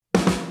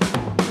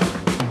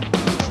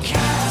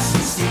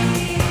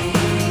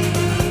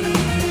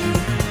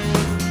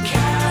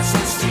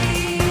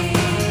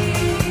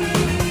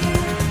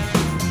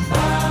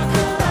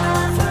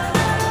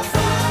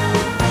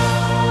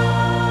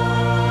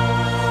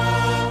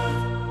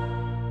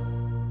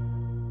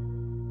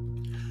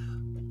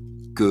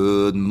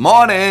Good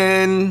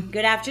morning.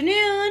 Good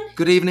afternoon.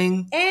 Good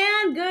evening.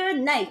 And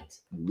good night.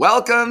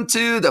 Welcome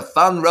to the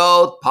Fun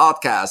Road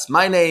Podcast.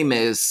 My name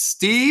is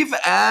Steve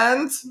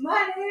and...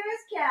 My name is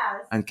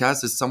Kass. And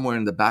Kass is somewhere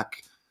in the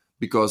back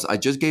because I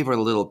just gave her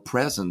a little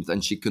present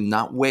and she could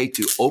not wait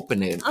to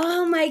open it.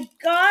 Oh my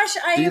gosh,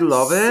 I Do you am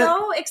love it?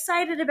 so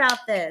excited about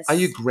this. Are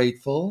you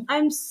grateful?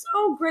 I'm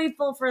so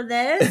grateful for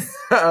this.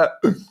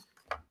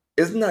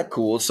 Isn't that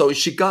cool? So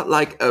she got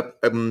like a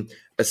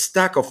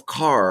stack of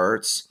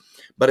cards,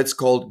 but it's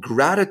called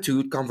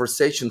Gratitude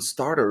Conversation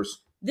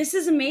Starters. This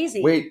is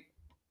amazing. Wait,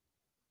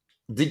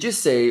 did you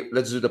say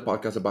let's do the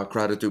podcast about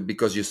gratitude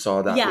because you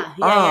saw that? Yeah.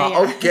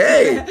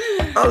 Okay.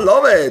 I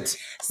love it.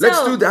 Let's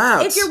So, do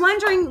that. If you're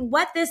wondering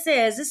what this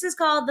is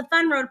called the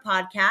Fun Road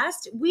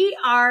Podcast. We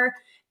are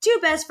two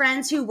best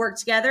friends who work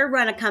together,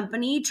 run a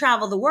company,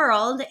 travel the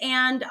world,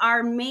 and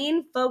our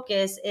main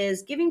focus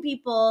is giving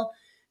people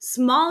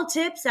small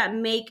tips that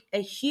make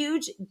a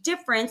huge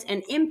difference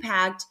and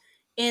impact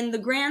in the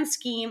grand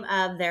scheme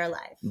of their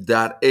life.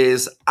 That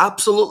is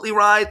absolutely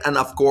right. And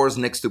of course,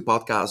 next to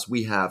podcasts,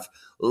 we have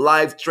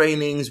live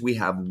trainings, we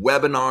have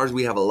webinars,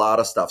 we have a lot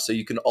of stuff. So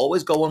you can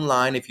always go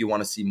online if you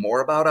want to see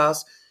more about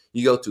us.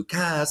 You go to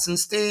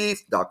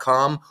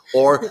kassandsteve.com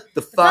or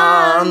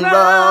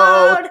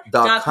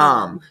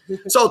thefunroad.com.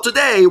 So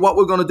today, what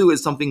we're going to do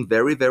is something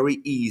very,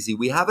 very easy.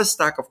 We have a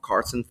stack of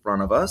cards in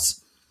front of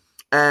us.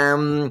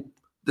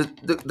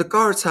 The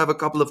cards have a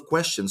couple of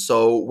questions.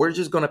 So we're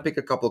just going to pick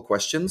a couple of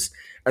questions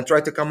and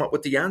try to come up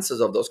with the answers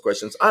of those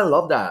questions. I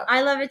love that.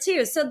 I love it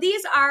too. So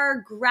these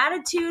are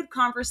gratitude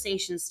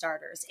conversation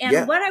starters.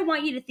 And what I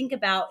want you to think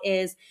about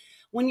is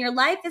when your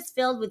life is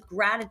filled with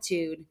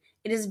gratitude,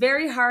 it is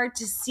very hard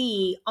to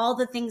see all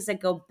the things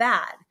that go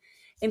bad.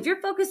 If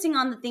you're focusing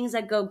on the things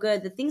that go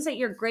good, the things that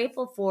you're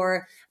grateful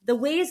for, the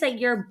ways that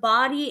your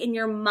body and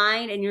your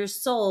mind and your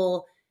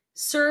soul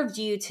served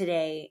you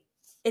today,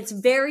 it's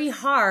very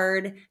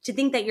hard to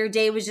think that your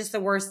day was just the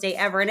worst day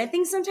ever. And I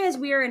think sometimes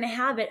we are in a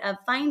habit of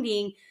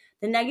finding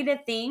the negative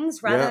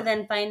things rather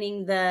than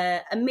finding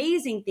the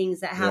amazing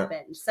things that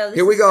happen. So this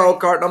here we go. Great.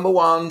 Card number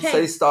one. Okay.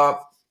 Say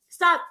stop.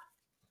 Stop.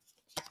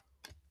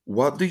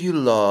 What do you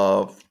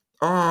love?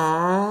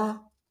 Aww.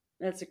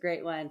 That's a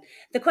great one.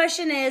 The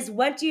question is,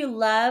 what do you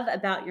love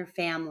about your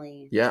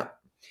family? Yeah.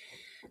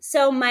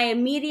 So my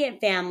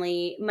immediate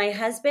family, my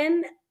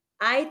husband,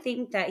 I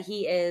think that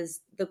he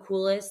is the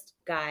coolest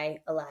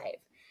guy alive.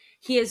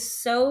 He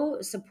is so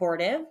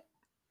supportive.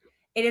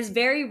 It is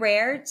very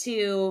rare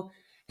to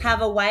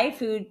have a wife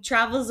who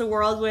travels the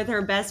world with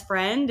her best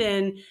friend,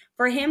 and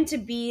for him to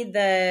be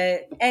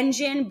the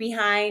engine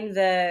behind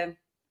the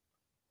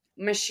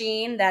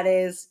machine that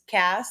is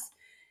Kass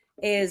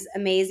is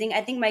amazing. I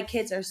think my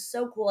kids are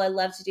so cool. I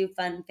love to do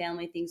fun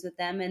family things with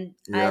them, and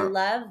I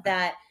love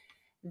that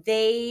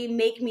they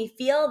make me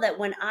feel that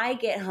when I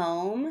get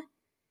home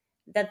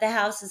that the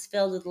house is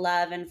filled with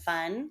love and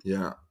fun.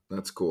 Yeah,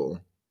 that's cool.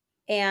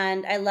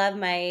 And I love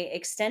my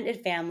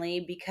extended family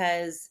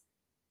because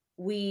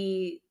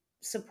we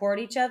support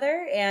each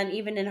other. And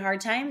even in hard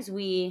times,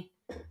 we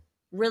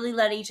really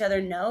let each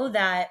other know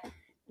that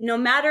no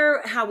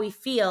matter how we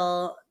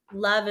feel,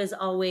 love is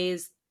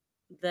always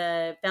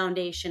the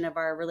foundation of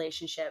our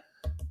relationship.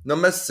 The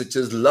message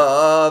is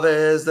love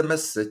is the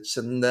message,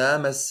 and the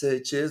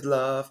message is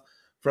love.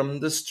 From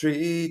the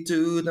street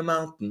to the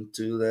mountain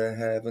to the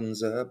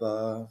heavens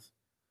above.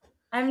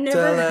 I've never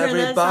Tell heard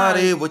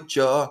everybody that song. what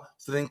you're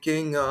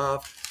thinking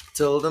of.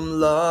 Tell them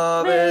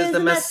love is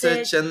the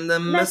message, and the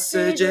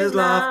message is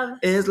love.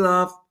 Is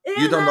love.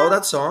 You don't know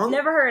that song?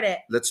 Never heard it.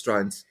 Let's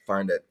try and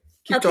find it.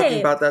 Keep talking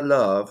about that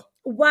love.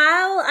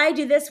 While I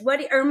do this,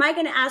 or am I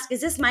going to ask?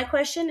 Is this my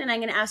question, and I'm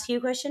going to ask you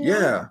a question? Yeah.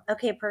 Now?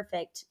 Okay,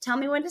 perfect. Tell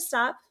me when to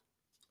stop.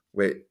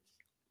 Wait.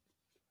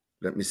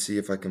 Let me see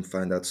if I can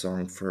find that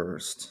song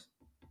first.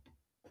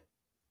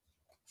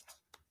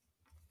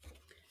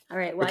 All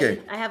right. Well, okay.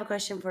 I have a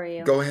question for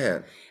you. Go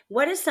ahead.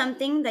 What is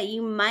something that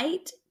you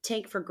might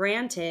take for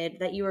granted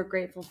that you are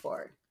grateful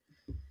for?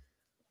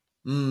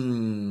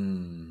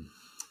 The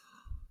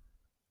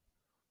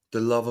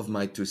love of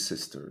my two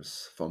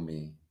sisters for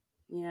me.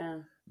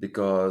 Yeah.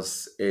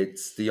 Because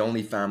it's the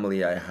only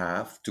family I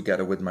have,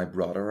 together with my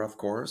brother, of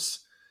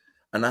course.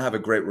 And I have a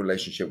great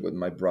relationship with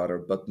my brother.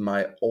 But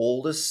my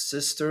oldest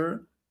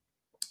sister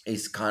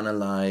is kind of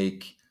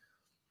like,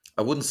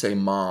 I wouldn't say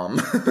mom,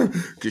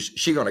 because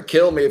she's going to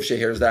kill me if she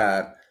hears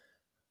that.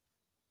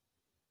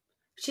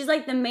 She's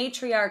like the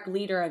matriarch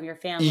leader of your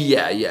family.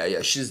 Yeah.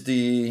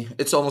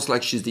 It's almost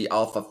like she's the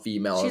alpha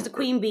female. She's the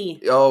queen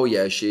bee. Oh,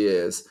 yeah, she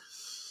is.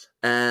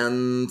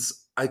 And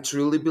I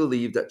truly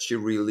believe that she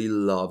really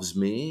loves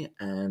me.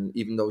 And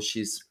even though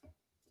she's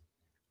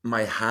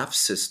my half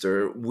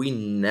sister, we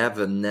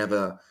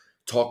never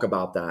talk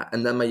about that.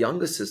 And then my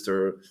youngest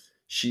sister,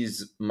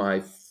 she's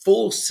my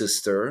full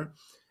sister.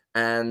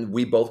 And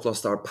we both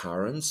lost our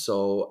parents.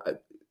 So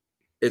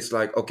it's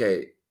like,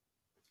 okay.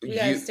 We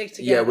gotta stick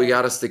together. Yeah, we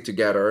gotta stick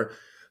together.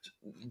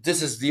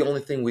 this is the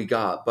only thing we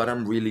got, but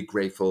I'm really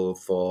grateful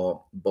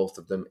for both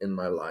of them in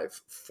my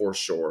life, for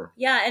sure.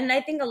 Yeah, and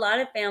I think a lot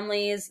of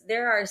families,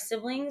 there are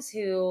siblings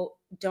who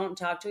don't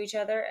talk to each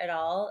other at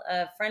all.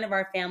 A friend of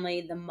our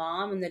family, the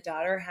mom and the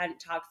daughter hadn't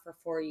talked for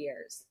 4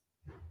 years.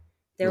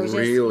 There was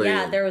just, yeah,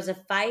 Really? there was a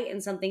fight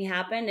and something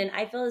happened. And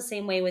I feel the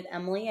same way with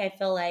Emily. I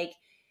feel like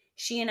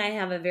she and I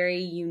have a very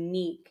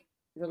unique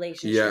Yeah,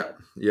 relationship.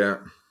 yeah.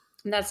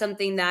 And that's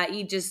something that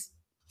you just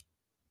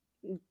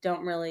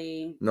don't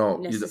really No,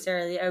 you don't.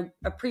 necessarily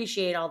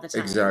appreciate all the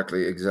time.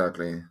 Exactly,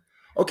 exactly.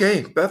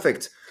 Okay,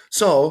 perfect.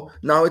 So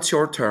now it's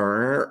your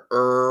turn.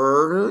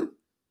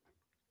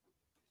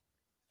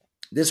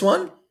 This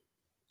one?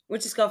 We'll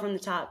just go from the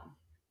top.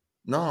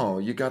 No,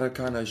 you gotta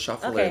kind of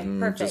shuffle it Okay, and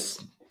perfect.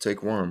 just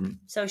take one.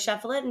 So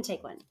shuffle it and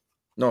take one.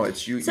 No,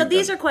 it's you. So You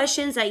these got. are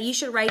questions that you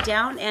should write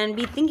down and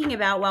be thinking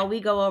about while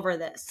we go over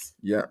this.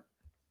 Yeah.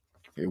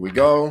 Here we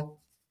go.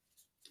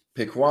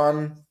 Pick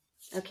one.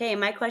 Okay,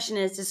 my question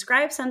is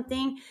describe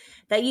something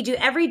that you do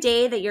every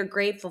day that you're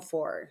grateful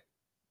for.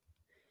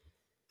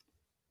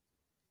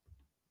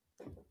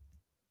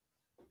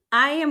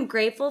 I am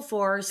grateful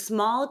for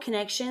small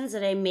connections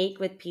that I make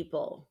with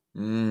people.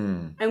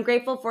 Mm, I'm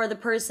grateful for the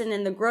person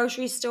in the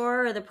grocery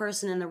store or the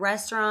person in the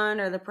restaurant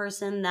or the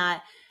person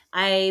that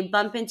I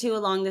bump into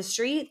along the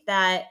street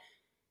that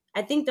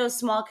I think those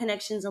small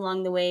connections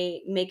along the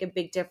way make a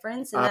big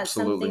difference. And that's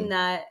something absolutely.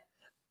 that,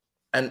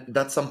 And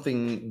that's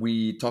something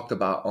we talked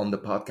about on the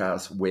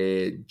podcast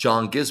with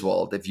John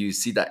Giswold. If you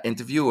see that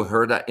interview or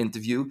heard that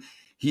interview,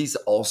 he's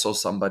also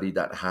somebody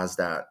that has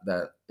that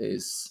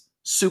is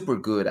super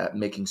good at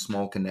making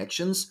small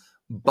connections,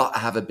 but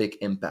have a big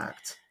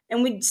impact.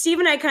 and Steve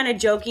and I kind of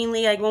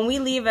jokingly, like when we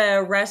leave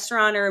a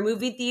restaurant or a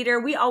movie theater,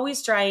 we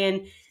always try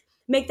and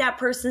make that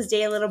person's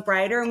day a little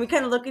brighter. And we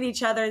kind of look at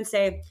each other and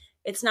say,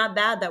 it's not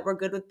bad that we're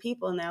good with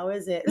people now,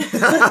 is it?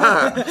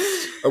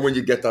 And when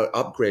you get that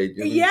upgrade,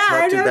 Yeah, it's I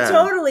not too know, bad.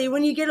 totally.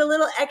 When you get a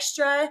little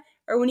extra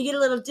or when you get a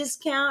little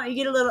discount, or you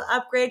get a little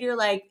upgrade, you're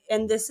like,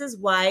 and this is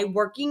why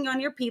working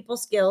on your people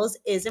skills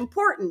is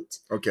important.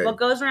 Okay. What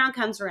goes around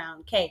comes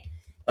around. Okay.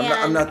 I'm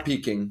And not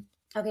peeking.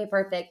 okay,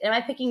 perfect. Am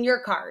I picking your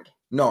card?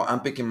 No, I'm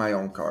picking my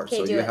own card. Okay,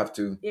 So do you it. have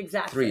to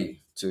Exactly.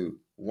 3, 2,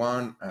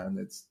 1, and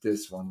it's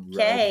this one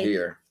right Okay.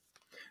 here.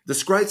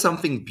 Describe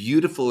something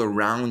beautiful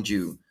around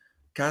you.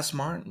 Cass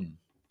Martin.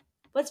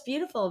 What's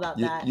beautiful about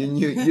that? You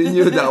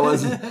knew that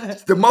was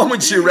the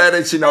moment she read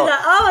it, I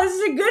thought, oh, this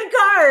is a good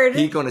card.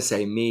 he gonna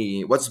say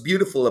me. What's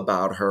beautiful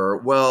about her?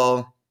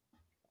 Well,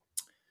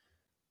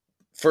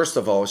 first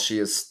of all, she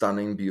is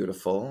stunning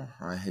beautiful.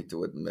 I hate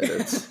to admit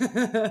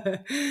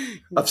it.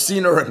 I've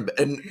seen her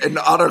in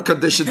other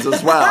conditions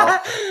as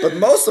well. But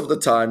most of the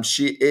time,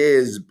 she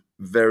is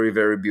very,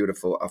 very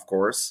beautiful, of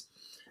course.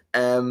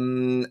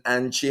 And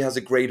she has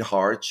a great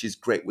heart. She's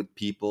great with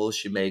people.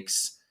 She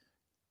makes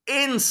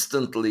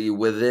instantly,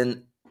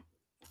 within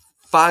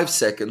 5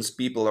 seconds,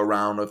 people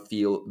around her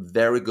feel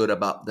very good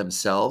about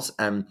themselves.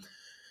 And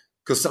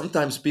because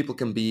sometimes people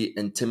can be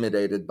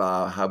intimidated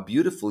by how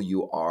beautiful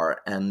you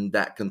are, and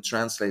that can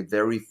translate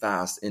very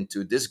fast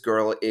into this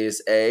girl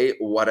is a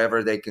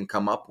whatever they can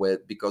come up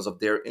with because of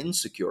their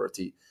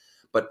insecurity.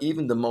 But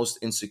even the most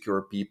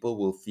insecure people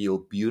will feel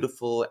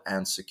beautiful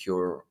and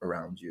secure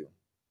around you.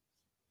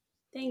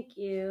 Thank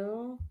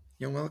you.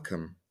 You're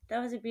welcome.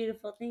 That was a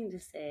beautiful thing to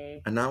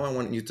say. And now I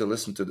want you to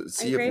listen to this.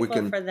 I'm See if we grateful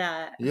can. for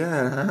that.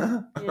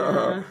 Yeah.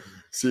 Yeah.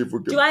 See if we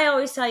can. Do I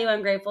always tell you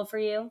I'm grateful for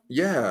you?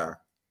 Yeah.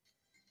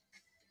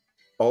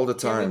 All the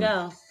Here we time.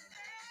 go.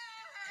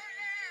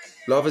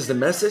 Love is the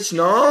message,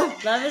 no?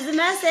 Love is the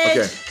message.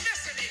 Okay.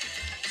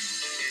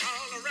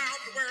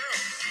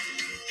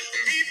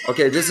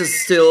 Okay, this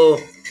is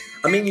still.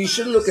 I mean, you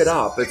should look it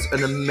up. It's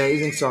an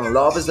amazing song.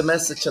 Love is the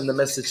message, and the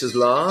message is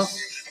love.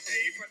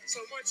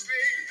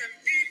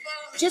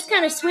 Just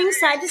kind of swing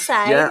side to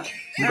side. Yeah,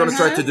 I'm gonna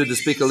try to do the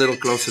speak a little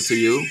closer to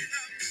you.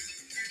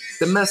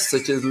 The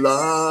message is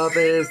love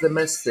is the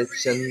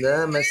message, and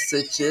the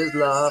message is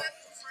love.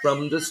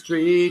 From the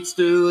streets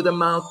to the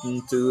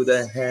mountain to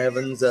the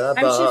heavens above.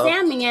 I'm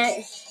Shazamming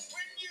it.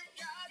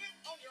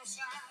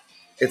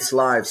 It's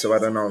live, so I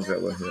don't know if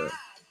it will hear it.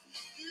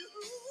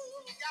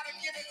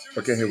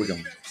 Okay, here we go.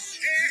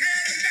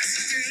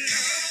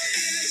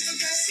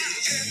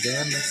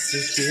 The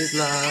message is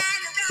love.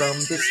 From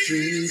the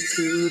streets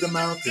to the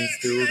mountains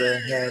to the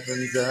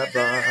heavens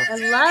above. I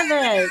love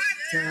it.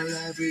 Tell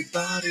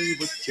everybody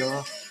what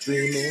you're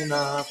dreaming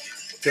of.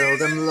 Tell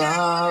them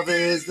love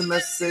is the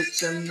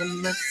message, and the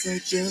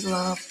message is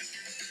love.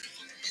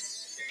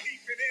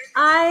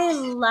 I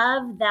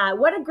love that.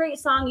 What a great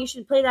song. You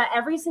should play that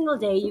every single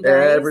day, you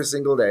guys. Every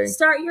single day.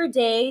 Start your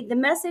day. The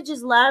message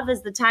is love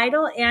is the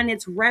title, and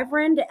it's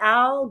Reverend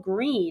Al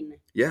Green.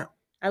 Yeah.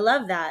 I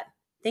love that.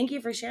 Thank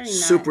you for sharing that.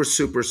 Super,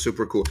 super,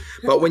 super cool.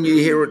 But when you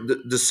hear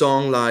the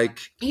song,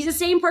 like. He's the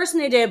same person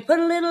who did Put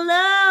a Little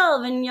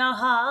Love in Your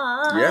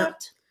Heart. Yeah.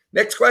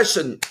 Next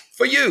question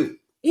for you.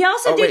 He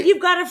also did wait.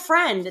 You've Got a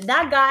Friend.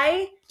 That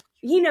guy,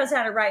 he knows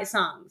how to write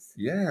songs.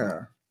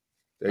 Yeah.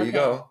 There you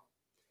go.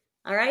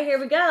 All right, here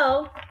we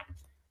go.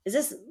 Is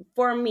this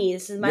for me?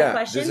 This is my Yeah,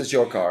 this question. is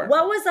your card.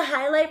 What was the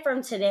highlight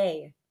from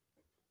today?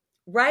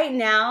 Right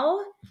now,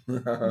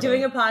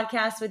 doing a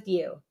podcast with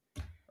you.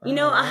 You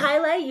know, a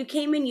highlight, you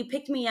came in, you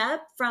picked me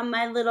up from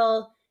my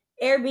little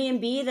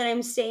Airbnb that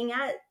I'm staying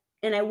at,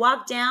 and I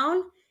walked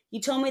down.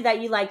 You told me that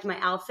you liked my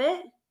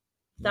outfit,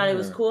 thought it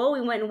was Yeah. cool.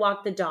 We went and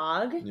walked the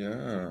dog.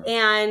 Yeah.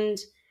 And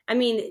I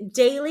mean,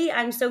 daily,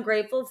 I'm so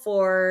grateful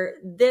for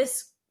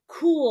this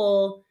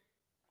cool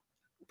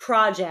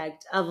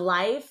project of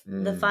life,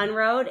 the fun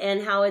road,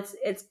 and how it's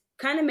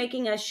kind of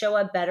making us show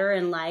up better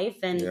in life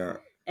Yeah.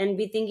 and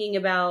be thinking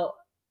about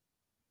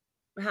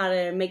how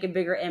to make a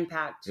bigger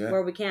impact Yeah.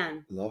 where we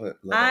can. Love it.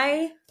 Love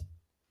it.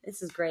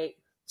 This is great.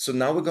 So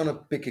now we're gonna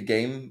pick a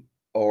game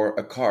or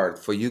a card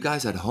for you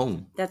guys at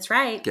home. That's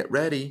right. Get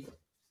ready.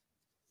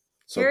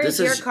 So Here this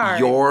is your is card.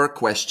 your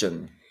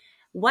question.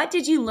 What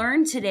did you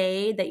learn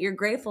today that you're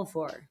grateful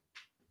for?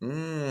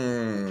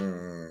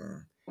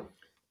 Mm.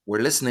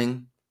 We're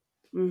listening.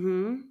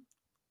 Mm-hmm.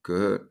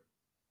 Good.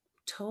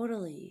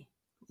 Totally.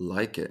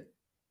 Like it.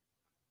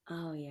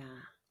 Oh yeah.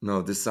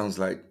 No, this sounds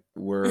like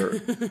we're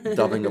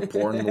dubbing a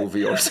porn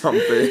movie or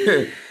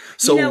something.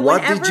 So, You know,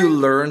 what did you whenever-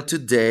 learn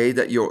today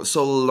that you're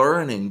so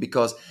learning?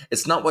 Because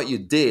it's not what you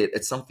did,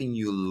 it's something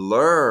you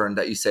learned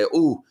that you say,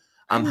 oh,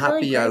 I'm I'm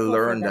really happy I grateful for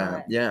learned that.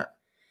 that. Yeah.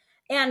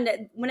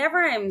 And whenever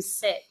I'm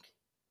sick,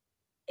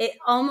 it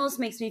almost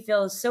makes me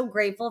feel so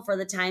grateful for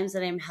the times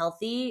that I'm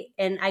healthy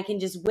and I can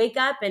just wake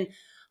up and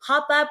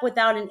hop up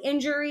without an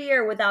injury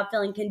or without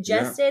feeling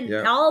congested.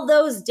 Yeah. All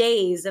those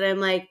days that I'm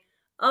like,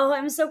 oh,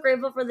 I'm so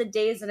grateful for the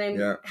days that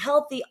I'm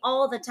healthy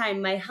all the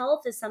time. My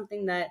health is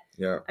something that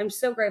I'm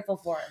so grateful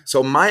for.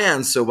 So my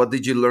answer, what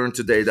did you learn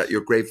today that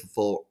you're grateful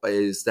for,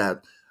 is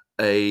that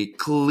a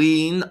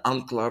clean,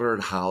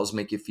 uncluttered house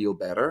make you feel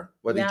better.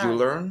 What did you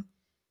learn?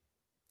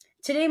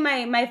 Today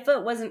my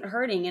foot wasn't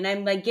hurting and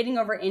I'm like getting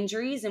over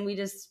injuries and we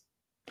just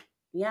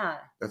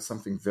That's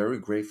something very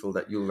grateful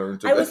that you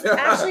learned today.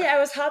 I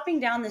was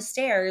hopping down the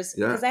stairs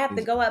because I have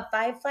to go up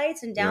 5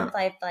 flights and down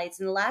 5 flights.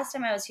 And the last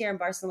time I was here in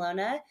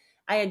Barcelona,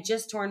 I had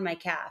just torn my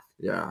calf.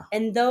 Yeah.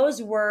 And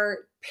those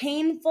were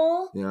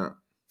painful Yeah.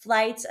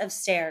 flights of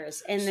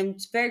stairs. And I'm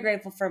very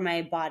grateful for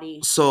my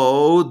body.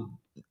 So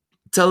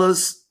tell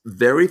us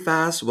very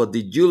fast, what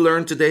did you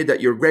learn today that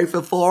you're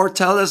grateful for?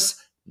 Tell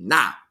us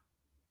now.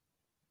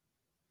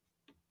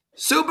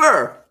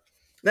 Super.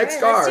 Next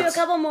card. Let's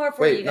do a couple more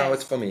for you guys. Wait, no,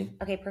 it's for me.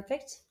 Okay,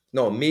 perfect.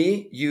 No,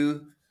 me,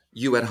 you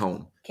at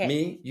home. Okay.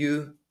 Me,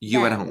 you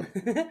at home.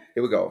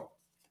 Here we go.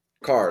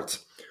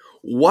 Cards.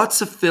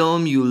 What's a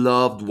film you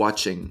loved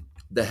watching?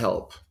 The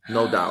Help,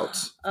 no doubt.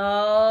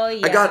 Oh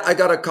yeah. I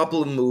got a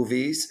couple of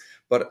movies,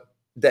 but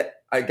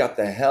that I got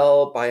The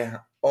Help.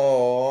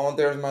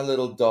 There's my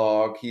little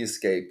dog. He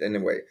escaped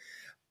anyway.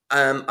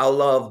 I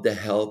love The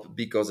Help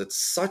because it's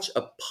such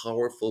a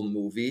powerful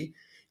movie.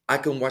 I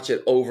can watch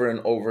it over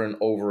and over and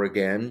over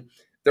again.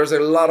 There's a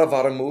lot of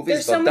other movies,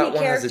 There's so but many that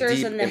one has a characters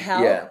deep in The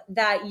Help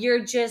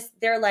that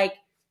they're like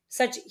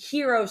such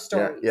hero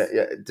stories. Yeah.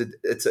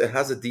 It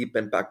has a deep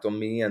impact on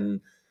me, and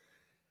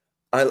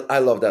I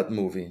love that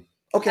movie.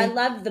 Okay. I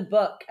loved the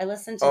book. I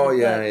listened to the book.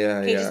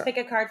 Okay, just pick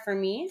a card for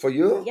me. For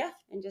you? Yeah,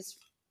 and just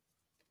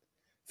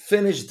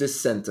finish this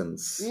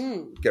sentence.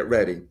 Get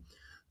ready.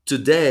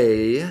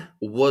 Today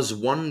was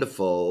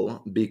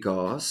wonderful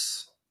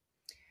because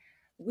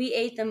we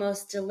ate the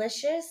most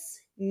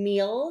delicious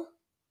meal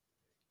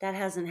that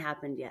hasn't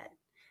happened yet.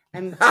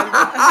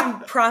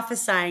 I'm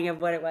prophesying of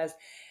what it was.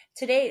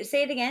 Today,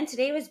 say it again.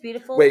 Today was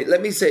beautiful. Wait,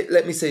 let me say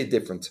it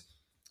different.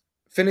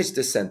 Finish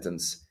this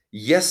sentence.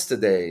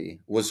 Yesterday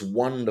was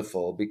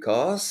wonderful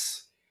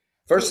because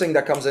first thing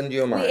that comes into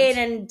your mind. We ate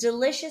a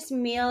delicious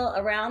meal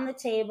around the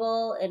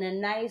table in a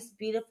nice,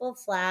 beautiful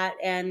flat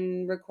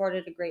and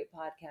recorded a great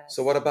podcast.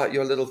 So what about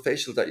your little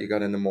facial that you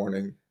got in the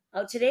morning?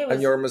 Oh, today was...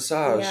 And your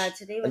massage. Yeah,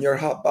 today was... And your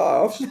hot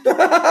bath.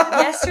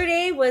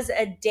 Yesterday was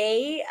a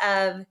day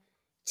of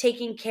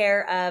taking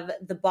care of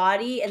the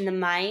body and the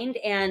mind.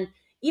 And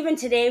even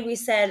today we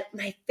said,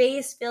 my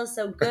face feels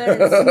so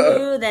good and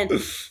smooth. And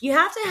you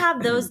have to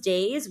have those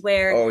days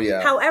where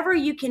however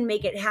you can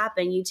make it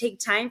happen, you take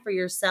time for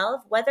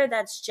yourself, whether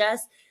that's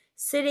just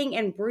sitting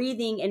and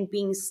breathing and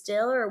being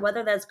still, or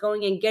whether that's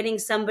going and getting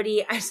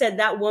somebody. I said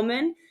that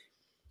woman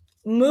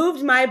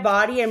moved my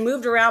body and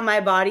moved around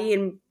my body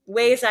in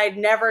ways I'd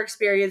never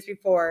experienced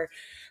before.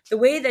 The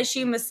way that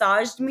she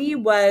massaged me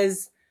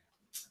was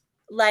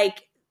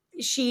like,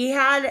 she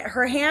had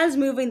her hands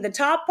moving the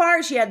top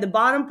part, she had the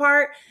bottom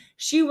part.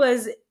 She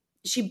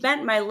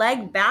bent my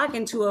leg back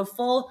into a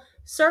full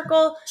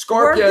circle.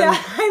 Scorpion.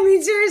 I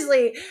mean,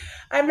 seriously,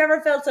 I've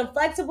never felt so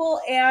flexible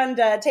and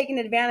taken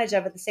advantage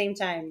of at the same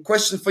time.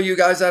 Question for you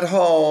guys at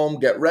home.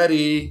 Get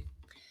ready.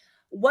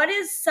 What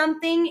is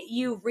something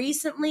you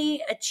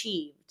recently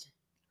achieved?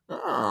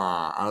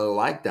 I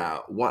like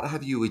that. What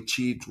have you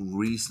achieved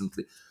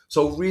recently?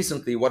 So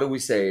recently, what do we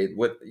say?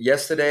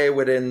 Yesterday,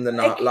 within the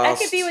last... That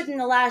could be within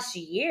the last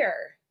year.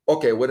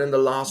 Okay, within the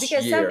last year.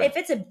 Because if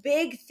it's a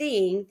big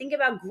thing, think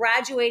about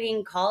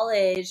graduating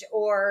college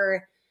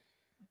or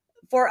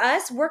for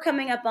us, we're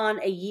coming up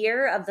on a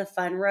year of the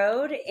fun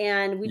road,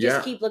 and we just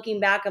Yeah. keep looking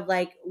back of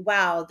like,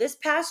 wow, this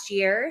past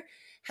year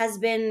has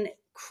been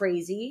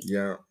crazy,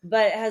 Yeah.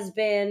 but has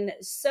been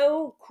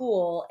so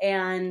cool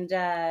and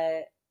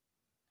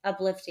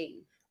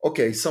uplifting.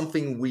 Okay,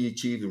 something we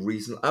achieved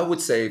recently. I would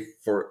say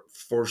for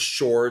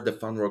sure the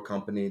Fun Road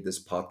Company,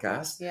 this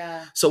podcast.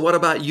 Yeah. So what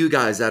about you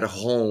guys at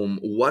home?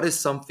 What is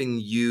something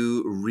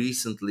you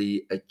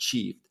recently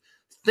achieved?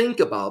 Think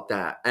about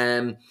that.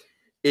 And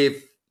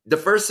if the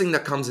first thing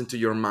that comes into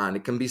your mind,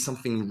 it can be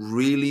something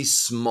really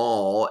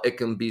small, it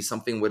can be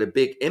something with a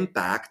big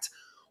impact,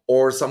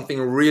 or something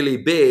really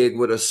big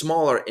with a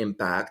smaller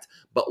impact.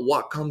 But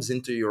what comes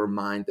into your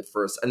mind the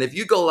first? And if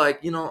you go like,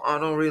 I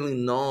don't really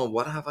know,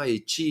 what have I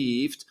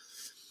achieved?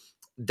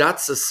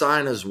 That's a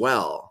sign as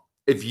well.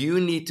 If you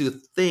need to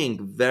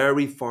think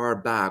very far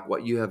back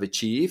what you have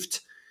achieved,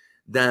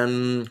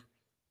 then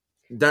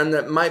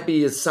that might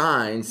be a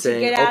sign To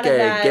saying, get out of okay,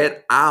 that,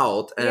 get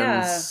out and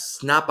yeah.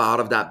 snap out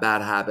of that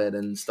bad habit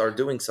and start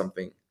doing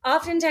something.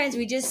 Oftentimes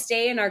we just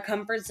stay in our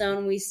comfort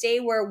zone. We stay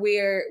where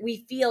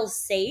we feel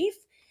safe.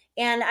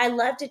 And I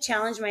love to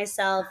challenge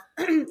myself,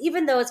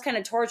 even though it's kind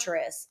of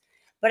torturous.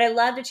 But I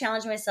love to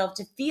challenge myself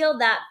to feel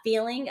that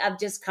feeling of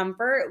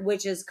discomfort,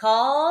 which is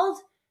called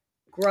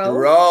growth,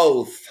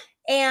 Growth.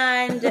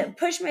 and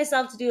push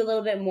myself to do a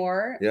little bit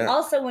more. Yeah.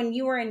 Also, when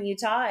you were in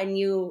Utah and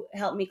you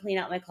helped me clean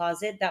out my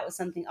closet, that was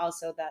something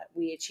also that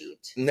we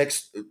achieved.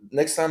 Next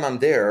time I'm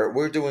there,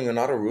 we're doing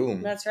another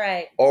room. That's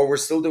right. Or we're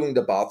still doing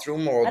the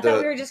bathroom or I thought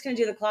we were just going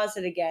to do the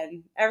closet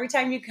again every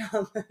time you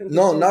come.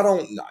 No, not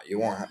on. No, you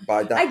won't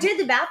buy that. I did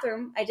the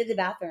bathroom.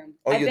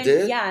 Oh, I've you been,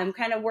 did? yeah, I'm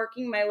kind of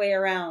working my way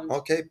around.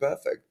 Okay,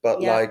 perfect.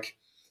 But Yeah. like,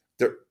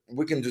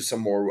 we can do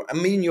some more. I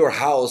mean, your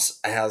house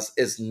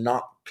is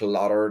not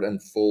cluttered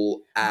and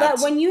full at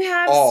But when you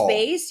have all.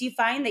 space, you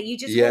find that you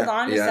just Yeah, hold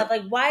on to yeah. stuff.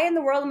 Like, why in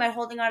the world am I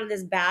holding on to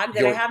this bag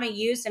that I Your- haven't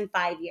used in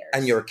 5 years?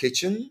 And your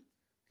kitchen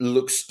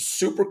looks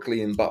super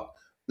clean, but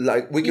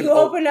like we can You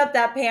open up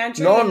that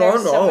pantry No, and no,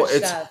 there's so no. much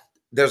stuff.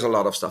 There's a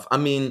lot of stuff. I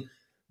mean,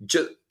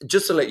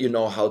 just to let you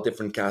know how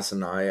different Cass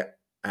and I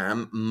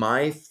am.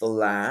 My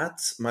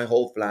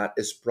whole flat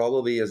is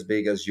probably as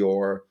big as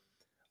your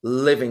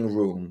living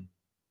room.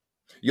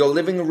 Your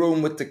living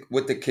room with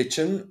the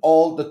kitchen,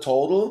 all the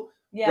total,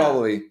 Yeah.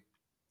 probably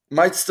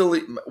might still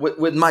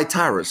with my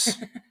terrace.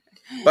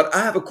 But I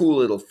have a cool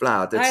little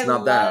flat. It's I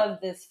not that. love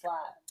this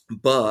flat.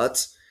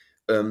 But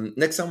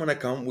next time when I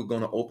come, we're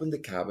gonna open the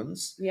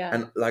cabins. Yeah.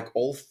 And like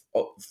all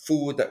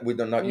food that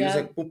we're not Yeah.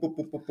 using, boom, boom,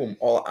 boom, boom, boom,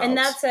 all out. And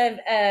that's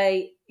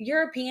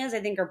Europeans, I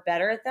think, are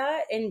better at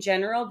that in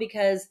general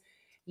because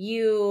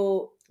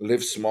you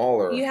live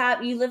smaller.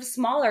 you live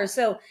smaller.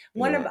 So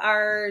one of Yeah.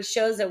 our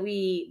shows that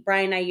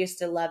Brian and I used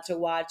to love to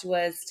watch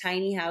was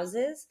Tiny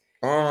Houses.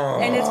 Oh.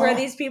 And it's where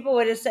these people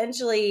would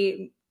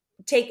essentially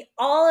take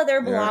all of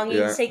their belongings,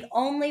 yeah. take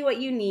only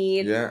what you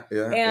need, Yeah,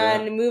 yeah,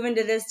 and move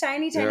into this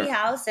tiny Yeah.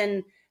 house.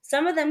 And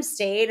some of them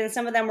stayed, and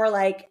some of them were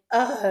like,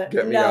 Get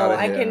me no, outta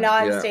I here."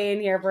 cannot Yeah. stay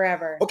in here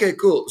forever. Okay,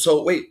 cool.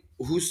 So wait,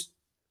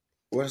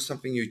 what is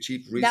something you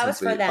achieved recently? That was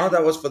for them. Oh,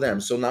 that was for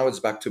them. So now it's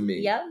back to me.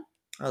 Yep.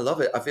 I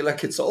love it. I feel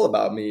like it's all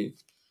about me.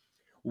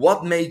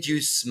 What made you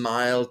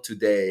smile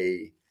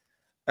today?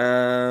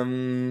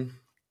 The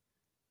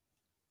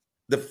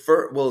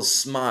first will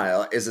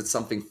smile. Is it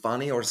something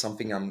funny or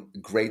something I'm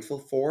grateful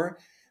for?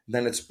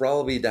 Then it's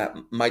probably that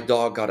my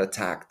dog got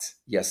attacked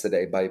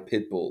yesterday by a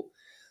pit bull.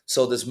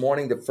 So this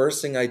morning, the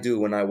first thing I do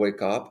when I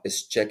wake up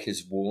is check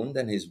his wound,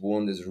 and his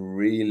wound is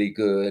really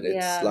good. It's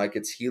Yeah. like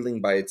it's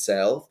healing by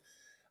itself.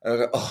 And I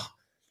go, oh.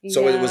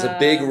 So it was a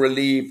big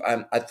relief.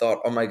 And I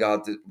thought, oh my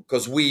God,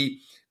 because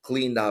we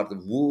cleaned out the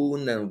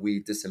wound and we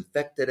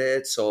disinfected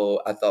it.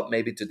 So I thought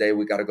maybe today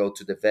we got to go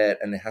to the vet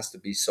and it has to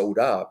be sewed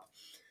up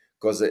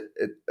because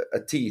a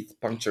teeth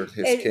punctured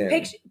his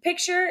skin.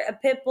 Picture a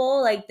pit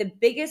bull, like the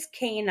biggest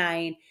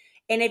canine,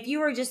 and if you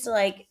were just to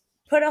like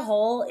put a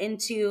hole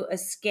into a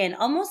skin,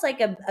 almost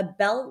like a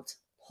belt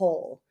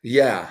hole.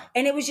 Yeah.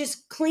 And it was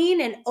just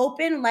clean and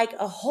open like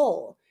a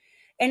hole.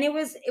 And it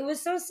was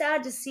so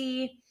sad to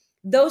see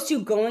those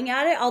two going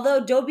at it.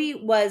 Although Dobie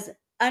was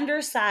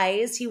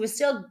undersized, he was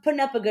still putting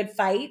up a good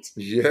fight.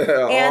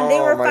 Yeah. And they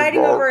were my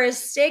fighting God. over a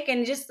stick,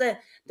 and just the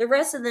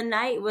rest of the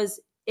night was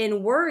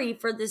in worry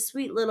for this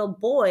sweet little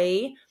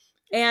boy.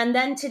 And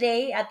then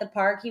today at the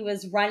park, he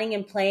was running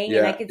and playing,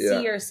 and I could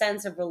see your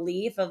sense of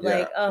relief of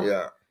like,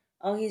 oh,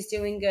 he's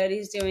doing good.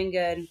 He's doing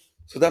good.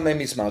 So that made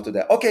me smile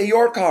today. Okay,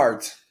 your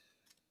card.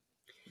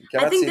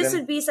 I think this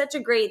would be such a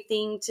great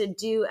thing to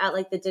do at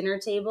like the dinner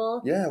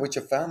table. Yeah, with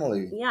your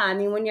family. Yeah, I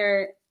mean,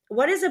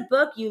 what is a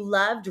book you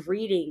loved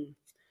reading?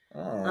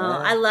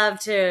 I love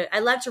to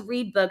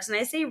read books, and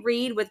I say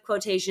read with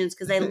quotations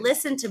because I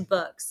listen to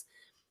books,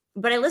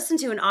 but I listen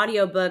to an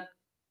audiobook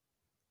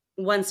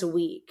once a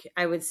week,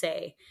 I would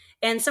say.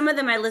 And some of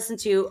them I listen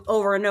to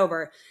over and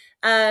over.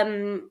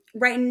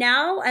 Right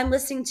now I'm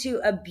listening to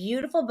a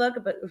beautiful book,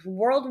 a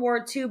World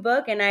War II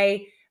book, and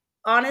I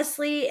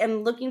honestly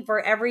am looking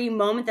for every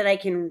moment that I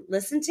can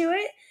listen to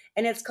it.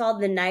 And it's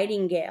called The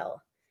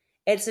Nightingale.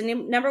 It's a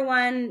number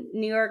one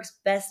New York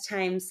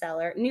Times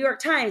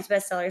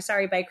bestseller,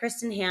 sorry, by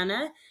Kristen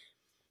Hanna.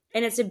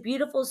 And it's a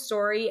beautiful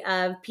story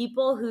of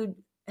people who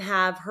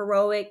have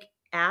heroic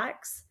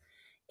acts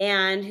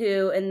and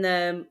who, in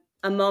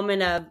a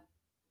moment of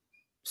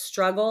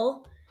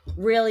struggle,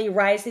 really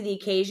rise to the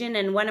occasion.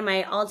 And one of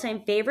my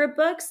all-time favorite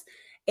books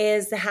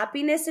is The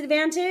Happiness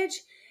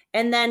Advantage.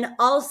 And then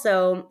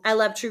also, I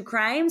love true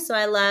crime, so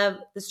I love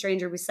The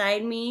Stranger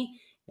Beside Me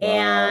Wow.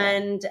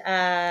 and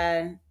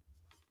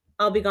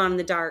I'll Be Gone in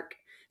the Dark.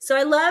 So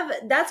I love,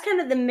 that's kind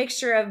of the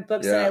mixture of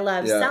books that I Yeah,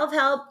 love: yeah, self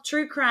help,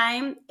 true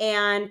crime,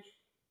 and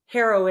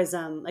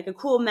heroism, like a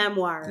cool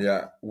memoir.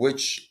 yeah.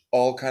 Which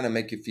all kind of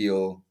make you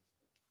feel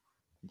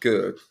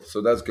good.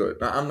 So that's good.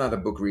 Now, I'm not a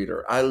book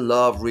reader. I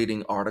love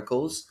reading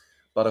articles,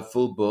 but a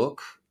full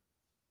book.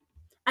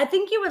 I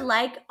think you would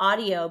like Yeah,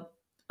 yeah,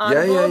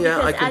 Audible,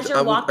 yeah. because as you're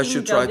I walking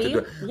should try to do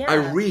Joby, it. I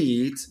yeah,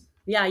 read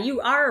yeah, you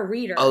are a a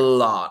reader.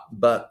 lot,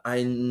 but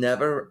I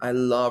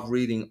love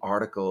reading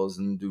articles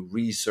and do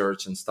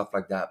research and stuff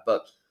like that.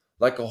 But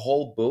like a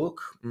whole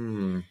book,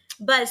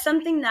 But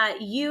something that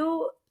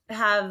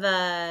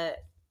have,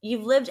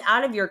 you've lived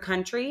out of your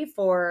country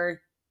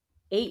for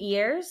 8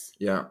 years.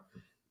 yeah.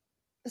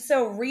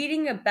 So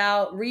reading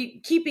about,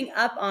 keeping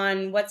up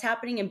on what's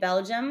happening in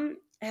Belgium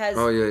Oh, has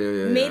yeah, yeah,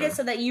 yeah, made it yeah.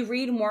 so that you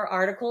read more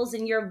articles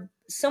and you're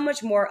so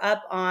much more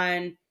up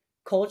on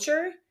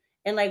culture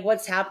and like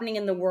what's happening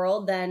in the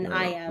world than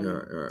I Yeah, yeah, am.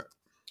 yeah.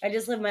 I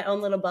just live my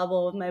own little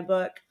bubble with my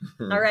book.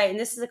 All right, and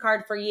this is a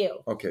card for you.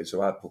 Okay,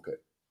 so I poke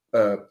it.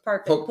 Uh,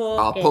 Perfect.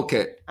 I'll Poke it. poke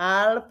it.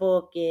 I'll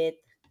poke it.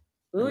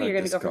 I Ooh, you're like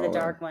gonna this go for the color.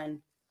 dark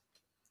one.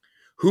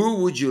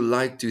 Who would you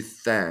like to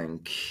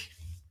thank?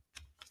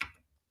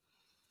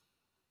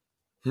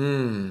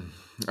 Hmm.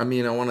 I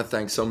mean, I want to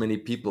thank so many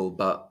people,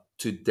 but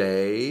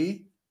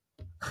today,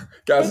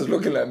 guys is Pick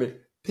looking at me.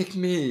 Pick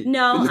me.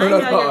 No, No, I no,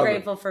 know you're no.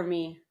 grateful for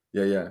me.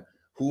 Yeah, yeah.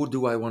 Who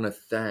do I want to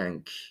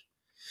thank?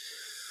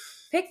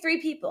 Pick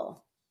three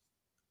people.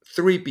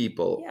 Three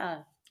people.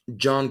 Yeah.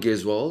 John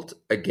Giswold,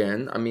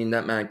 again. I mean,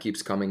 that man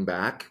keeps coming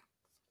back,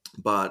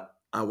 but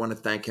I want to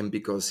thank him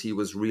because he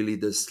was really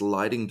the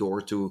sliding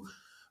door to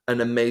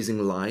an amazing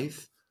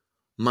life.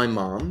 My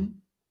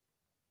mom,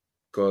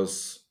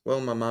 because,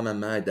 well, my mom and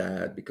my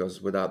dad,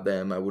 because without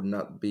them, I would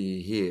not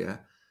be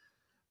here.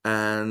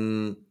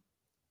 And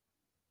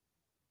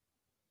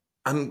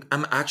I'm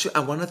actually, I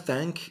want to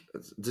thank,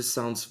 this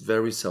sounds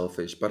very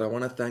selfish, but I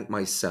want to thank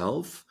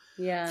myself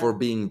Yeah. for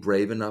being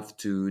brave enough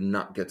to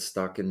not get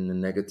stuck in a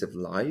negative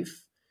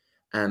life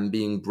and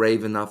being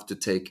brave enough to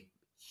take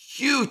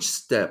huge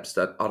steps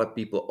that other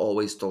people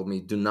always told me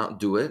do not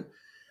do it.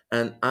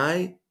 And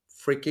I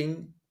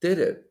freaking did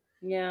it.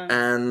 Yeah.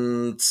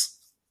 And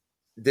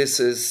this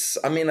is,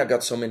 I mean, I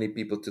got so many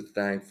people to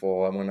thank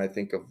for. And when I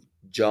think of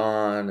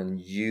John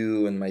and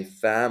you and my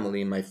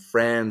family, my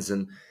friends,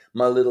 and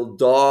my little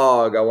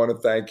dog, I want to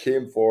thank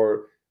him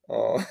for.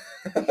 Oh.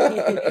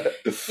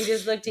 He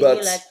just looked at you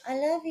But like, I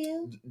love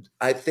you.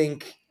 I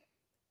think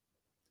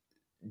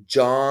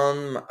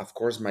John, of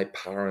course, my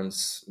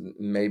parents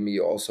made me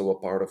also a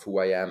part of who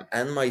I am,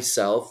 and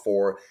myself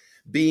for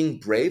being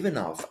brave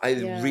enough.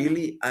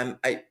 Yeah.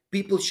 I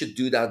people should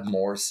do that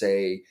more.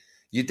 Say,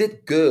 you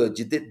did good,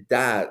 you did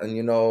that, and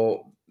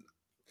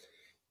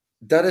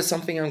that is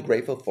something I'm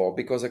grateful for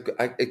because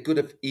it could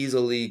have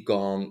easily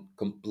gone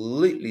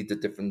completely the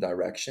different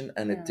direction,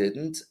 and it Yeah.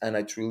 didn't. And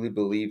I truly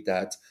believe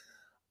that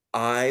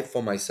I,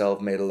 for myself,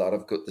 made a lot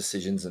of good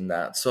decisions in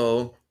that.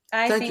 So,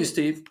 I thank you, think,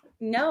 Steve.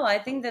 no, I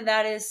think that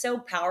that is so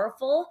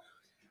powerful.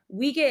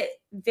 We get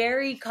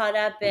very caught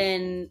up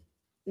in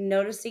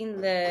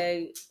noticing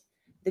the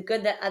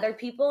good that other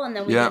people, and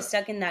then we get Yeah.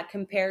 stuck in that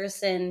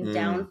comparison Mm.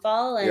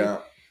 downfall. And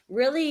Yeah.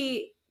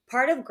 really,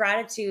 part of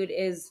gratitude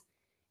is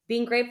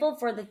being grateful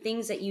for the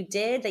things that you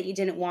did that you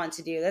didn't want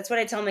to do. That's what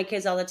I tell my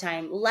kids all the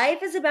time.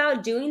 Life is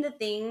about doing the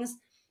things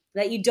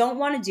that you don't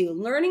want to do,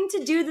 learning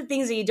to do the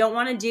things that you don't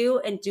want to do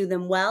and do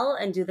them well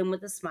and do them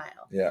with a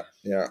smile. Yeah.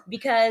 Yeah.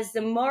 Because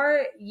the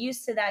more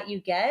used to that you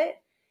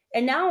get,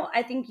 and now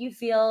I think you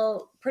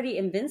feel pretty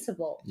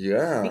invincible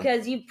Yeah.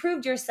 because you've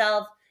proved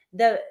yourself.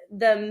 The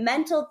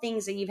mental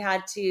things that you've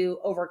had to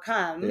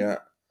overcome Yeah.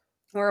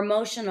 or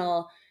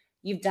emotional,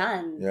 you've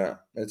done. Yeah.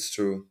 It's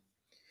true.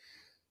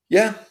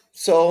 Yeah.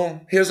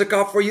 So here's a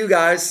cup for you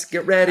guys. Get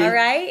All ready.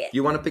 right.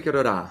 You want to pick it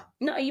or not?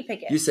 No, you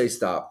pick You it. say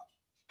stop.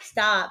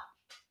 Stop.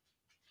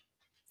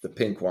 The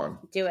pink one.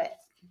 Do it.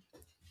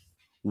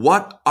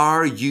 What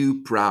are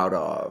you proud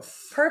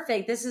of?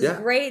 Perfect. This is Yeah.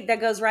 great. That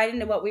goes right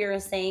into what we were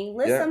saying.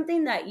 List Yeah.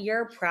 something that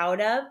you're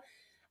proud of,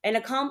 an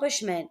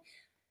accomplishment,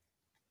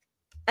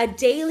 a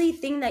daily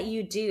thing that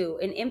you do,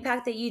 an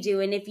impact that you do.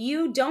 And if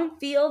you don't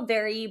feel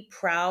very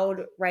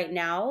proud right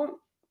now,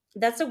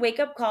 that's a wake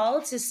up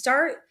call to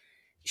start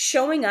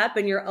showing up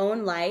in your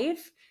own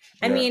life.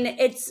 I Yeah. mean,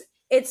 it's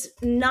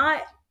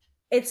not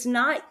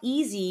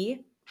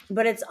easy,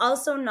 but it's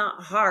also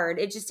not hard.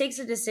 It just takes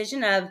a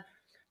decision of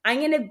I'm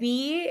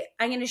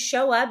going to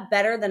show up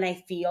better than I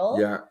feel.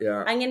 Yeah.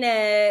 Yeah. I'm going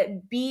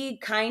to be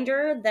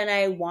kinder than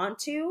I want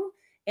to,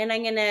 and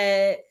I'm going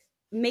to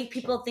make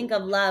people think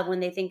of love when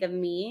they think of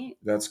me.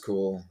 That's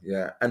cool.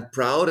 Yeah. And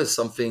proud is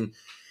something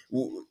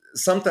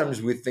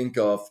sometimes we think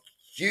of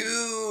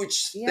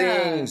huge Yeah.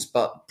 things,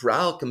 but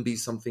proud can be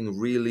something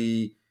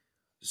really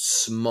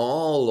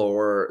small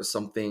or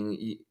something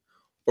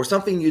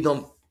you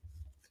don't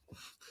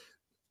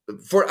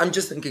for I'm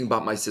just thinking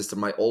about my sister,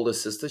 my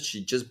oldest sister,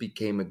 she just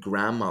became a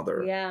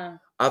grandmother. Yeah.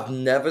 I've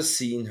never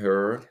seen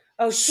her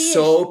Oh, she is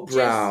so just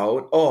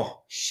proud.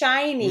 Oh,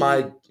 shining.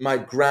 my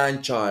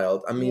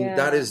grandchild. I mean,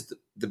 that Yeah. is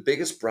the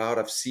biggest proud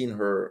I've seen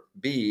her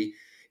be.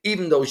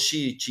 Even though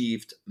she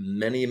achieved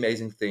many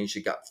amazing things,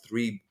 she got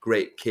three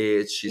great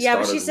kids. She Yeah,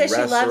 but she started says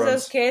she loves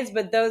those restaurants. kids,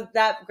 but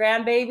that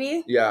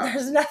grandbaby, Yeah,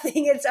 there's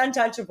nothing. It's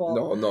untouchable.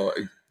 no, no,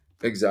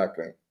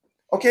 exactly.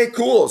 Okay,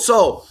 cool.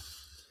 So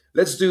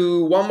let's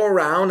do one more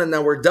round and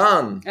then we're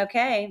done.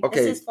 Okay, this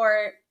Okay, is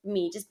for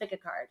me. Just pick a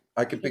card.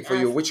 I You can can pick for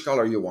you ask which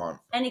color you want.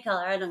 any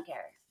color. I don't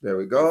care. There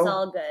we It's go.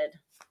 all good.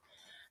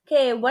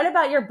 Okay, what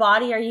about your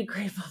body are you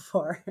grateful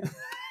for?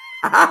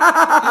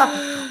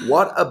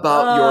 What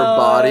about your Oh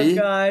body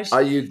gosh.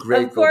 are you Of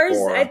grateful course,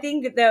 I for?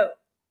 think that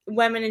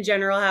women in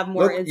general have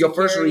more Look, your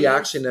first insecurities.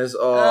 reaction is, Oh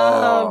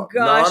oh, no,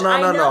 gosh, no,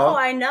 I no, know, no.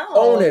 I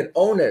Own know. it,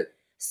 own it.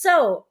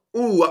 So,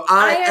 Ooh, I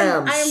I am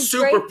am I am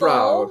super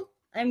proud. grateful.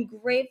 I'm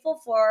grateful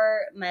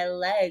for my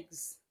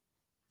legs.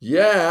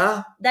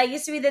 Yeah, That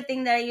used to be the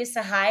thing that I used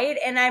to hide,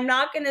 and I'm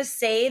not going to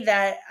say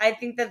that I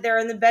think that they're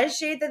in the best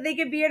shape that they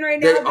could be in right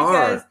they now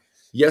because are.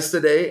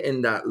 Yesterday,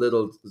 in that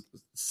little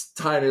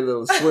tiny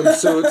little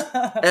swimsuit,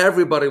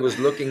 everybody was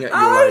looking at you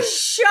oh, like,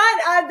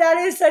 shut up. That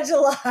is such a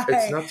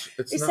it's lie. not,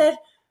 it's He not. said,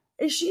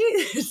 is she?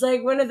 It's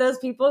like one of those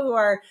people who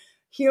are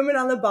human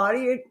on the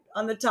body,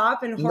 on the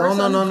top, and No, horse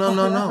no, on the no, no,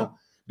 no, bottom. no.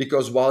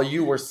 Because while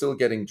you were still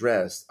getting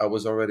dressed, I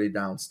was already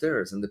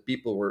downstairs and the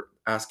people were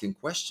asking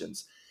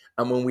questions.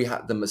 And when we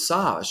had the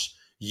massage,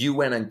 you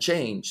went and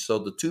changed. So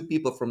the two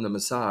people from the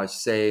massage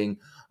saying,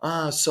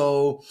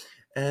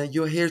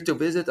 you're here to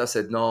visit? I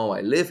said, no,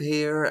 I live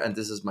here and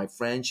this is my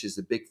friend. She's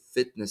a big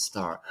fitness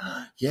star.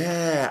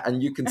 Yeah.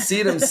 And you can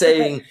see them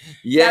saying,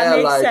 That yeah,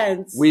 makes like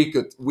sense. we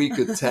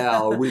could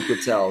tell, we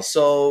could tell.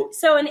 So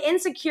So, an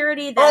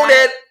insecurity own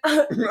that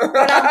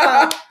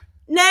it.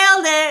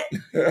 nailed it.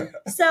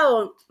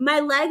 So my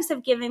legs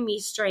have given me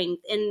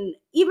strength. And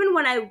even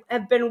when I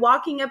have been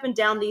walking up and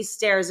down these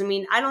stairs, I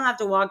mean, I don't have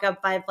to walk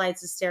up 5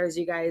 flights of stairs,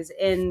 you guys,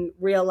 in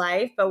real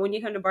life. But when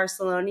you come to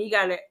Barcelona, you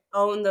got to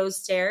own those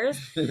stairs.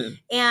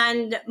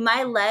 And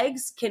my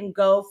legs can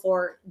go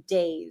for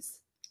days.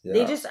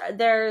 Yeah.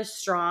 They're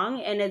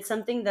strong. And it's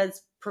something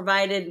that's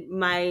provided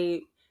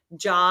my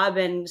job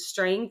and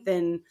strength.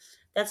 And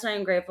that's what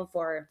I'm grateful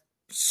for.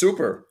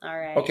 Super. All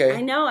right. I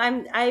Okay. know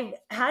I've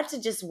had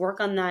to just work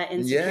on that Yeah,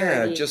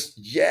 insecurity. just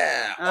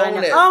yeah, I own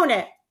know. it. Own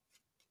it.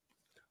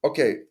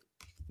 Okay.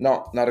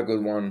 No, not a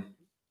good one.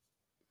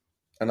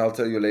 And I'll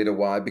tell you later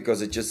why,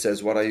 because it just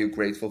says what are you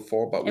grateful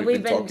for, but And we've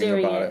we've been been talking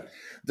doing about it. it.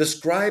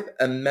 Describe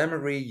a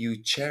memory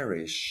you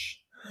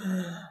cherish.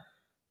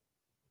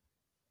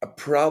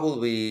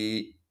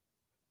 Probably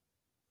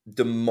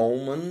the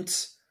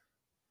moment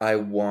I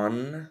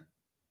won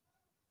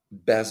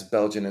Best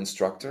Belgian Oh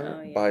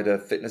Instructor by yeah. the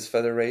Fitness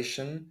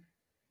Federation.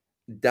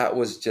 That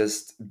was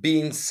just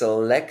being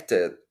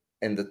selected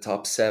in the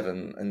top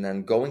seven and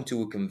then going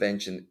to a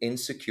convention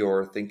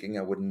insecure, thinking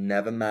I would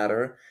never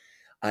matter.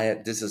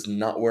 This is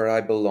not where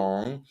I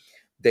belong.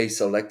 They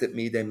selected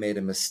me, they made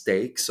a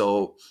mistake.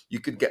 So you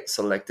could get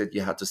selected,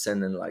 you had to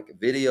send in like a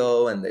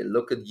video and they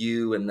look at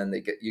you and then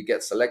you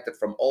get selected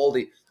from all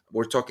the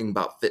we're talking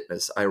about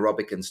fitness,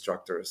 aerobic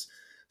instructors.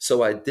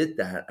 So I did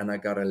that and I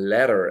got a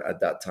letter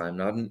at that time,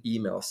 not an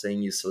email,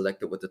 saying you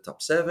selected with the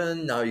top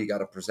seven. Now you got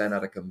to present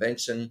at a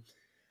convention.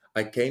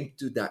 I came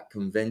to that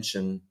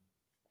convention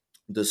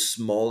the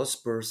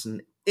smallest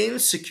person,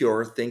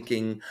 insecure,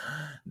 thinking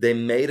they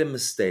made a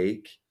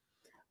mistake.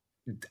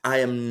 I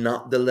am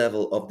not the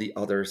level of the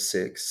other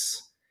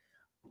six.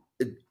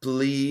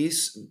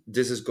 Please,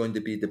 this is going to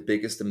be the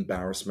biggest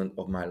embarrassment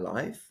of my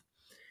life.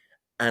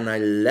 And I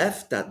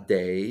left that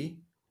day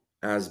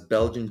as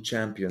Belgian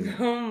champion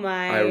Oh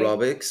my.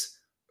 aerobics,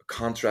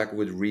 contract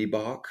with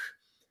Reebok,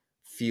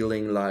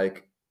 feeling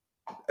like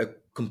a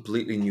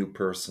completely new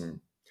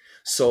person.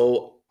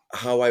 So,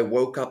 how I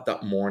woke up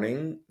that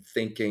morning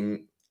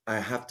thinking, I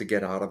have to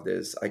get out of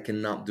this. I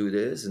cannot do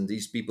this. And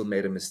these people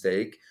made a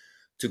mistake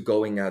to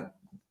going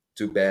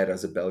to bed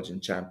as a Belgian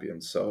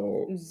champion.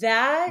 So,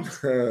 That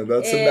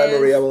that's a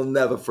memory I is will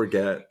never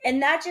forget.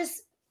 and that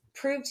just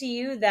proved to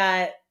you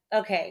that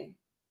okay,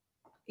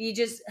 you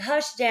just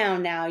hush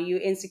down now, you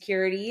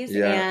insecurities.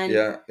 Yeah,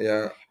 yeah,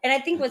 yeah. And I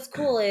think what's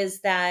cool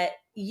is that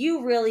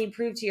you really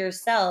proved to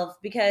yourself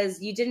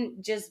because you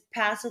didn't just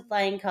pass with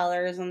flying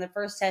colors on the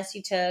first test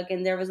you took,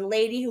 and there was a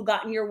lady who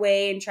got in your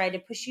way and tried to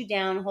push you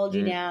down, hold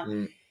you Mm, down,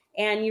 mm.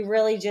 and you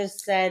really just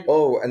said,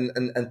 Oh,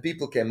 and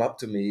people came up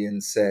to me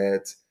and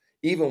said,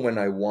 even when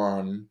I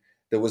won,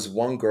 there was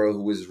one girl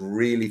who was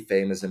really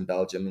famous in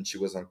Belgium and she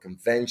was on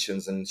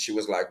conventions and she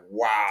was like,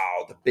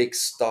 wow, the big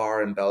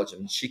star in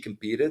Belgium. She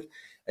competed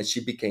and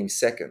she became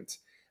second.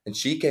 And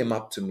she came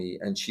up to me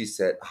and she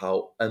said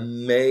how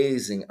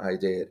amazing I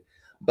did.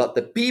 But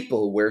the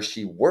people where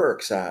she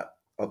works at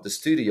of the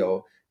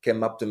studio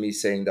came up to me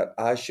saying that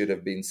I should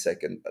have been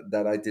second,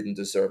 that I didn't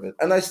deserve it.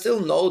 And I still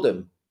know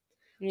them.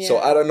 So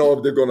Yeah. I don't know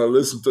if they're going to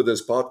listen to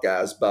this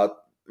podcast, but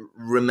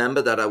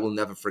remember that I will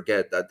never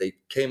forget that they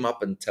came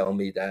up and tell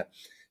me that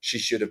she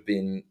should have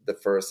been the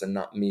first and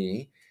not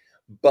me.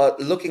 But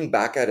looking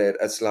back at it,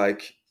 it's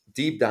like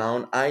deep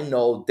down, I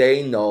know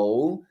they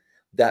know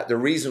that the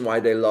reason why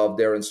they love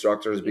their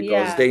instructor is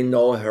because Yeah. they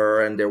know her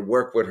and they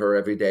work with her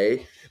every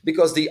day.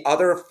 Because the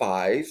other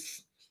five,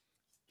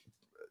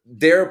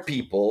 their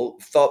people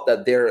thought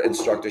that their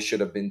instructor should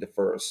have been the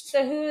first.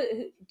 So who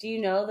do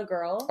you know the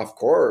girl? Of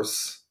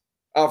course.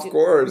 Of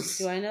course.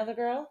 Do I know the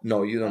girl?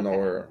 No, you don't know Okay.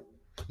 her.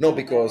 No,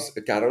 Okay. because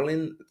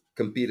Caroline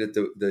competed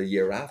the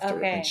year after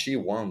Okay. and she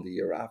won the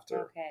year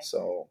after. Okay.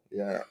 So,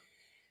 yeah.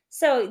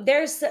 So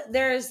there's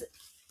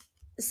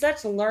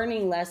such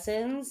learning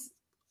lessons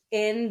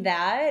in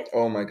that.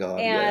 Oh my God.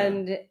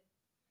 And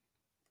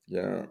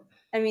yeah.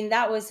 I mean,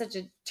 that was such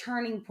a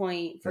turning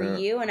point for Yeah.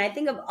 you. And I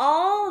think of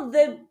all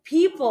the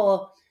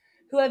people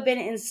who have been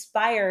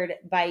inspired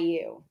by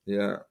you.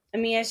 Yeah. I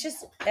mean, it's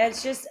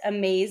just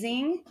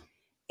amazing.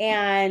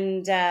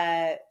 And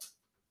I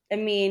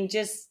mean,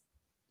 just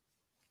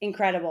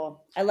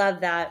incredible. I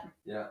love that.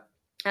 Yeah.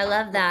 I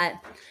love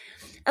that.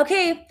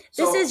 Okay,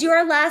 this So- is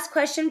your last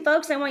question,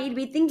 folks. I want you to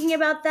be thinking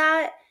about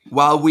that.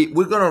 Well, we're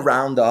going to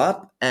round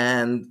up.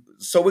 And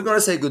so we're going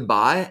to say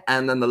goodbye.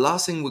 And then the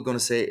last thing we're going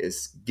to say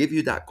is give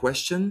you that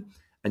question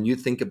and you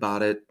think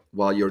about it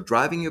while you're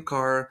driving your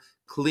car,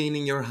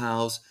 cleaning your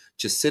house,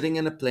 just sitting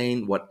in a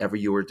plane, whatever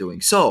you are doing.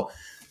 So,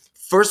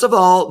 first of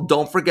all,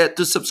 don't forget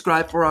to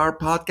subscribe for our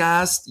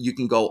podcast. You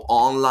can go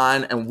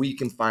online and we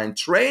can find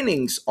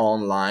trainings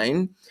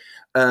online.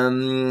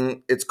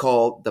 It's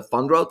called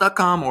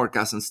thefunroad.com or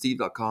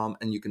kassandsteve.com.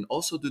 And you can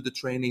also do the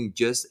training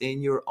just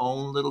in your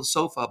own little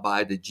sofa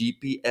by the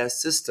GPS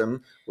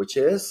system, which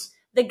is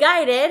the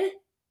guided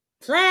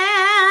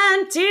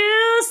plan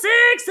to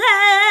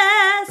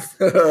success.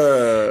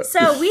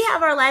 So we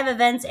have our live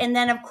events. And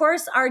then, of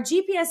course, our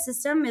GPS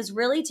system is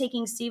really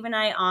taking Steve and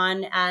I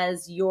on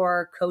as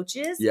your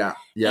coaches. Yeah.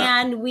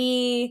 And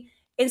we,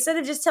 instead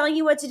of just telling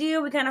you what to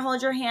do, we kind of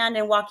hold your hand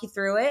and walk you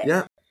through it.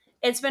 Yeah.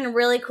 It's been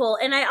really cool.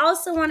 And I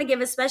also want to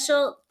give a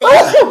special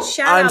thank you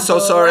shout out. I'm so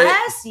sorry.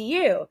 Bless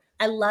you.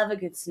 I love a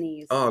good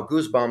sneeze. Oh,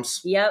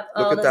 goosebumps. Yep.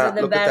 Look at that. Are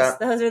the Look best. at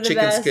that. Those are the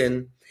Chicken best.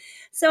 skin.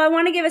 So I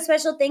want to give a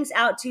special thanks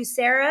out to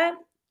Sarah.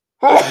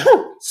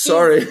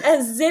 Sorry. She's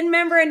a Zen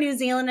member in New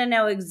Zealand. I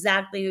know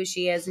exactly who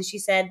she is. And she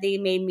said, they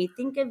made me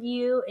think of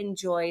you and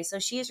joy. So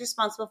she is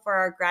responsible for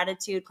our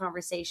gratitude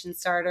conversation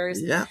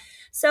starters. Yeah.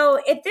 So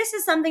if this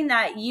is something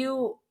that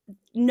you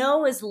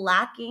know is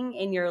lacking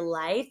in your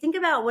life, think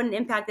about what an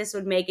impact this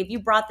would make if you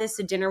brought this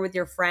to dinner with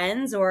your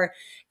friends, or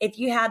if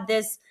you had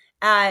this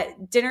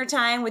dinner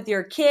time with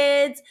your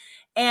kids.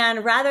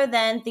 And rather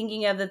than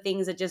thinking of the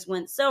things that just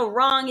went so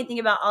wrong, you think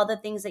about all the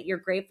things that you're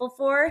grateful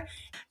for.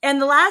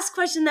 And the last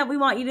question that we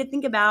want you to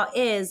think about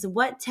is,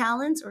 what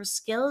talents or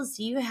skills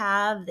do you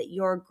have that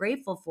you're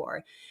grateful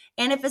for?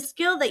 And if a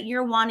skill that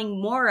you're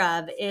wanting more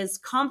of is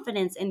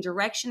confidence and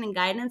direction and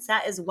guidance,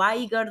 that is why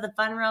you go to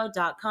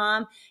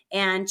thefunroad.com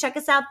and check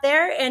us out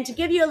there. And to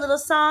give you a little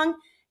song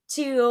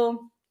to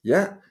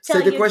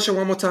say the question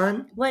one more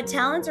time. What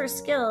talents or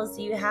skills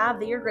do you have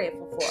that you're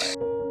grateful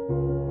for?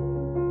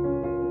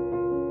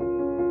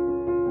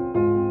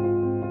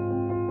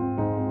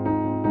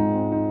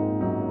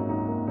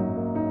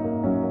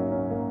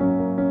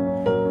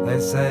 They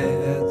say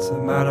it's a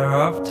matter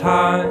of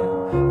time,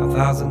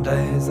 1,000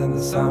 days and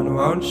the sun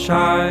won't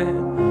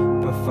shine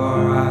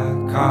before I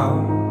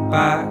come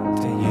back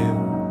to you.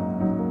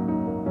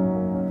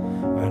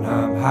 When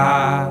I'm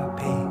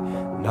happy,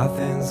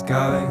 nothing's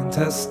going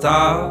to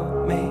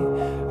stop me.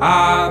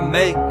 I'm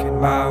making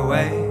my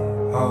way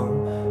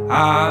home,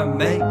 I'm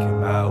making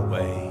my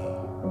way.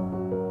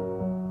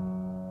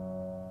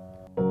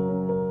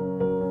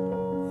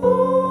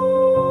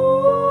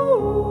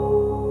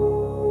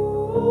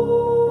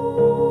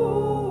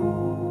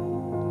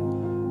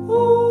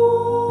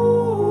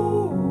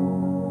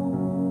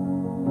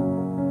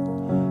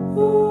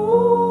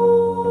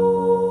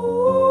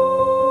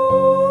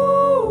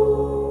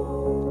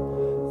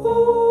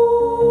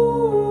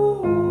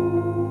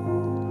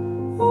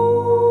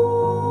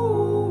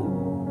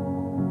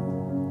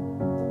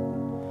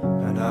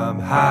 And I'm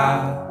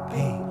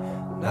happy,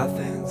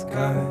 nothing's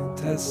going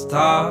to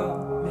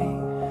stop me.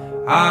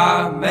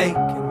 I'm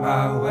making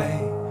my way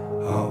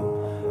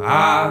home,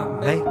 I'm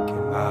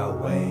making my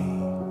way.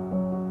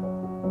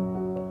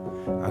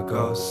 I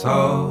go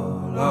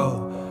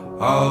solo,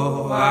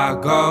 oh, I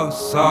go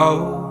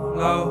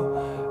solo.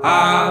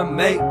 I'm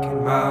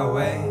making my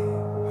way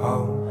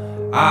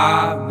home,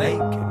 I'm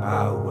making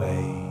my way.